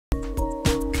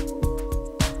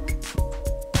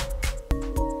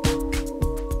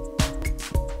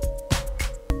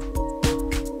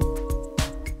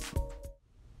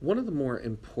One of the more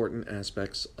important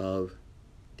aspects of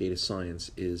data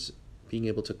science is being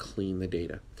able to clean the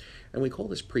data. And we call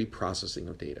this pre-processing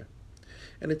of data.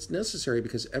 And it's necessary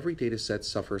because every data set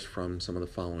suffers from some of the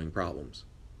following problems.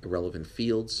 Irrelevant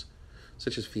fields,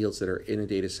 such as fields that are in a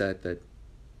data set that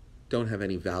don't have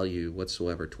any value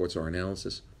whatsoever towards our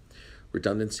analysis.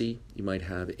 Redundancy, you might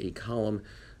have a column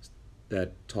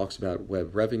that talks about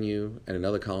web revenue and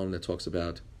another column that talks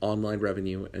about online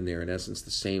revenue, and they're in essence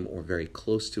the same or very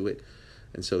close to it.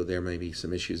 And so there may be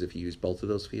some issues if you use both of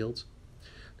those fields.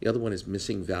 The other one is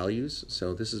missing values.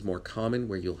 So this is more common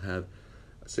where you'll have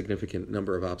a significant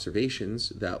number of observations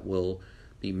that will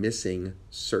be missing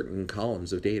certain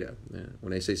columns of data.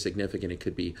 When I say significant, it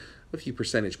could be a few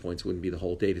percentage points, it wouldn't be the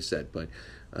whole data set, but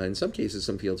in some cases,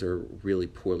 some fields are really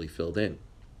poorly filled in.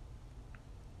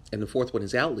 And the fourth one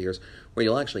is outliers, where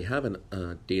you'll actually have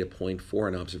a data point for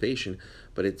an observation,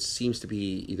 but it seems to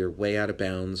be either way out of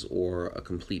bounds or a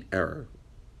complete error.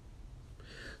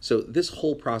 So this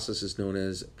whole process is known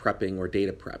as prepping or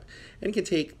data prep, and it can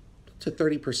take to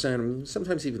 30%,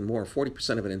 sometimes even more,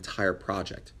 40% of an entire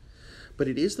project. But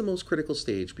it is the most critical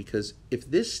stage because if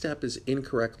this step is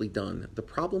incorrectly done, the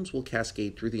problems will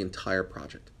cascade through the entire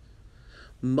project.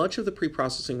 Much of the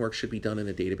pre-processing work should be done in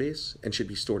a database and should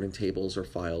be stored in tables or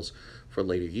files for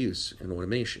later use and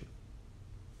automation.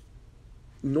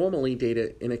 Normally,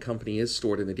 data in a company is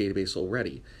stored in a database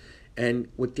already. And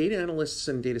what data analysts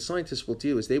and data scientists will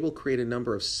do is they will create a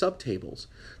number of subtables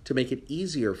to make it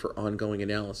easier for ongoing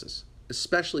analysis,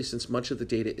 especially since much of the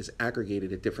data is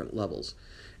aggregated at different levels.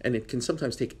 And it can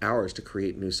sometimes take hours to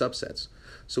create new subsets.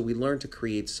 So we learn to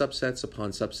create subsets upon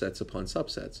subsets upon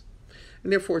subsets.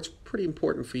 And therefore, it's pretty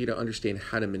important for you to understand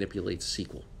how to manipulate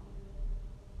SQL.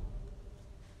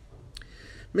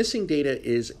 Missing data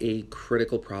is a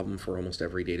critical problem for almost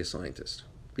every data scientist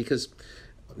because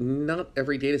not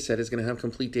every data set is going to have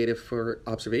complete data for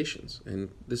observations. And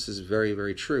this is very,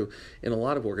 very true in a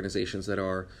lot of organizations that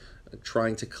are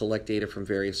trying to collect data from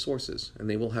various sources, and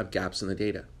they will have gaps in the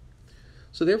data.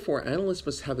 So therefore, analysts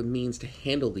must have a means to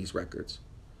handle these records.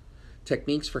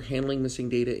 Techniques for handling missing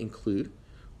data include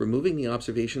removing the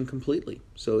observation completely.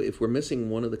 So if we're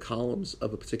missing one of the columns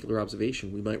of a particular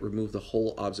observation, we might remove the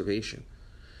whole observation.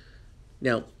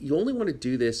 Now, you only want to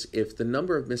do this if the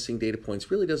number of missing data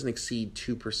points really doesn't exceed 2%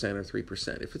 or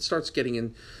 3%. If it starts getting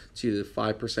into the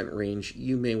 5% range,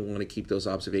 you may want to keep those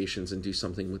observations and do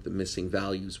something with the missing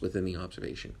values within the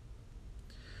observation.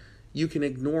 You can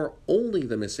ignore only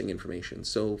the missing information.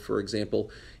 So, for example,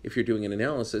 if you're doing an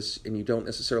analysis and you don't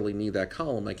necessarily need that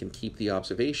column, I can keep the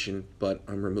observation, but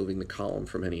I'm removing the column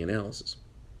from any analysis.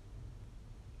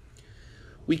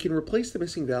 We can replace the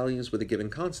missing values with a given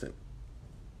constant.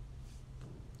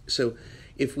 So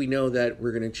if we know that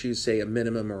we're going to choose, say, a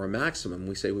minimum or a maximum,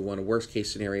 we say we want a worst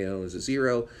case scenario as a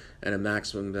 0 and a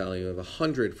maximum value of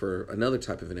 100 for another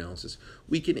type of analysis,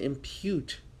 we can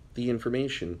impute the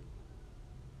information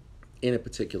in a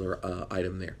particular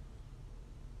item there.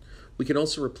 We can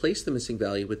also replace the missing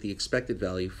value with the expected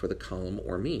value for the column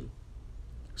or mean.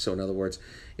 So in other words,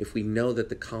 if we know that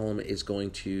the column is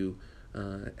going to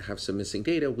have some missing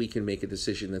data, we can make a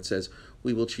decision that says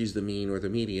we will choose the mean or the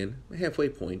median, a halfway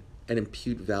point, and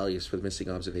impute values for the missing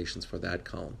observations for that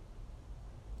column.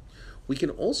 We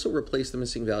can also replace the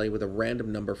missing value with a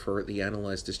random number for the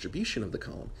analyzed distribution of the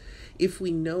column. If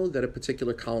we know that a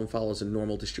particular column follows a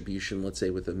normal distribution, let's say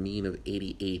with a mean of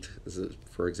 88,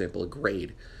 for example, a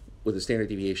grade, with a standard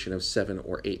deviation of 7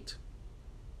 or 8,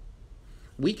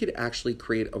 we could actually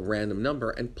create a random number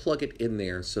and plug it in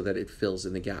there so that it fills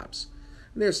in the gaps.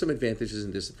 And there are some advantages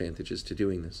and disadvantages to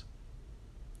doing this.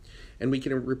 And we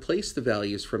can replace the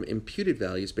values from imputed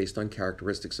values based on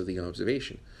characteristics of the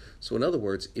observation. So in other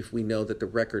words, if we know that the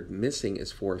record missing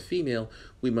is for a female,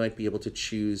 we might be able to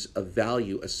choose a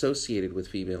value associated with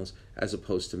females as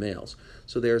opposed to males.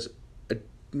 So there's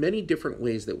many different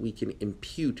ways that we can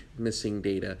impute missing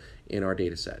data in our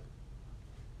data set.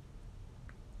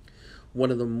 One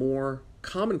of the more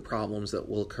common problems that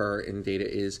will occur in data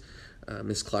is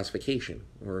misclassification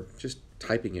or just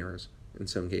typing errors in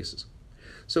some cases.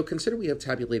 So consider we have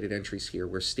tabulated entries here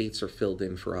where states are filled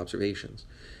in for observations.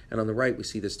 And on the right, we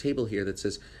see this table here that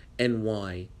says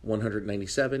NY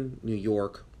 197, New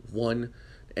York 1,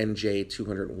 NJ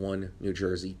 201, New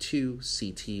Jersey 2,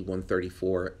 CT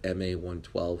 134, MA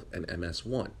 112, and MS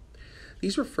 1.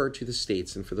 These refer to the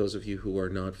states, and for those of you who are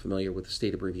not familiar with the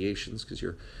state abbreviations, because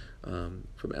you're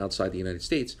from outside the United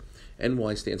States,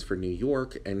 NY stands for New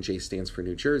York, NJ stands for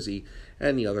New Jersey,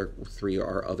 and the other three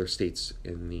are other states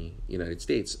in the United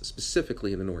States,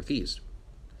 specifically in the Northeast.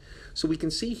 So we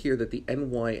can see here that the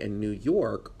NY and New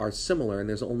York are similar, and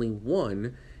there's only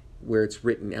one where it's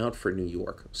written out for New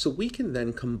York. So we can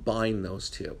then combine those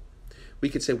two. We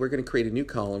could say we're going to create a new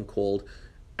column called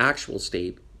actual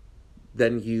state,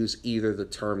 then use either the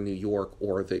term New York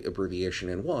or the abbreviation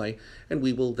NY, and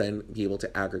we will then be able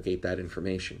to aggregate that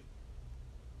information.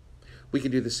 We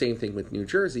can do the same thing with New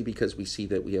Jersey because we see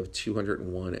that we have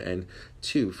 201 and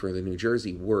 2 for the New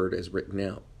Jersey word as written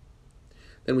out.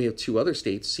 Then we have two other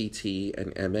states, CT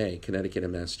and MA, Connecticut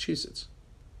and Massachusetts.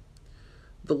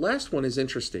 The last one is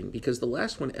interesting because the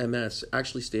last one, MS,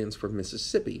 actually stands for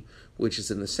Mississippi, which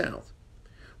is in the South.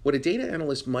 What a data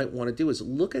analyst might want to do is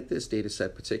look at this data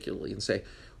set particularly and say,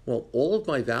 well, all of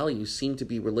my values seem to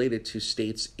be related to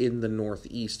states in the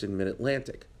Northeast and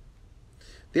Mid-Atlantic.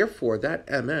 Therefore, that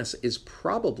MS is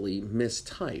probably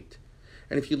mistyped.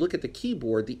 And if you look at the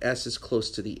keyboard, the S is close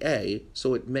to the A,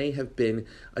 so it may have been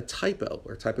a typo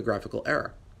or typographical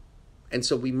error. And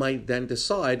so we might then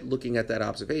decide, looking at that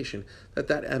observation, that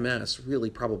that MS really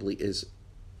probably is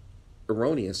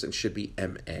erroneous and should be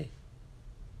MA.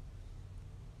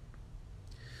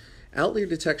 Outlier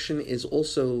detection is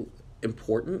also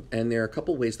important, and there are a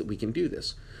couple ways that we can do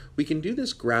this. We can do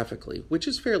this graphically, which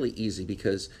is fairly easy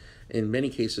because in many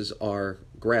cases our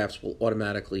graphs will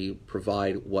automatically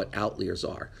provide what outliers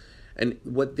are. And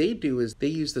what they do is they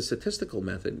use the statistical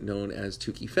method known as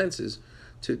Tukey fences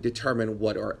to determine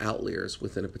what are outliers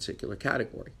within a particular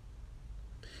category.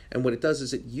 And what it does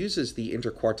is it uses the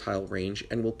interquartile range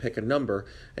and will pick a number,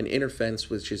 an interfence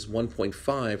which is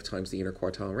 1.5 times the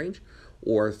interquartile range,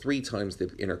 or 3 times the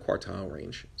interquartile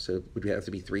range. So it would have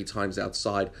to be 3 times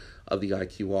outside of the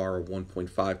IQR or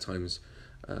 1.5 times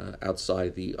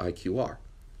outside the IQR.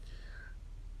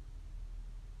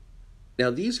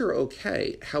 Now these are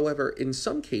okay. However, in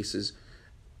some cases,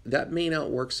 that may not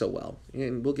work so well.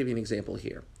 And we'll give you an example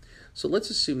here. So let's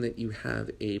assume that you have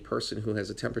a person who has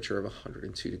a temperature of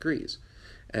 102 degrees.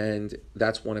 And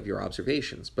that's one of your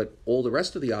observations. But all the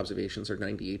rest of the observations are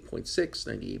 98.6,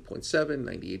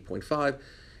 98.7, 98.5,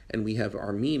 and we have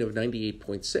our mean of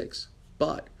 98.6.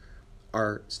 But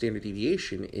our standard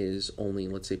deviation is only,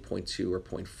 let's say, 0.2 or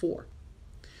 0.4.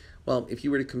 Well, if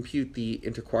you were to compute the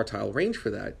interquartile range for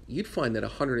that, you'd find that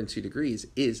 102 degrees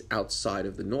is outside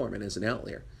of the norm and is an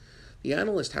outlier. The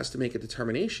analyst has to make a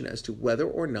determination as to whether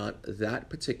or not that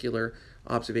particular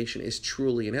observation is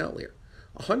truly an outlier.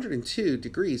 102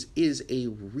 degrees is a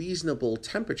reasonable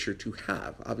temperature to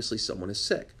have. Obviously, someone is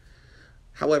sick.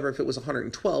 However, if it was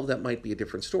 112, that might be a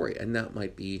different story, and that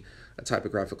might be a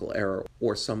typographical error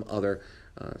or some other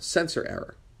sensor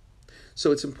error.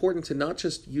 So it's important to not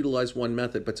just utilize one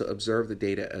method, but to observe the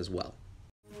data as well.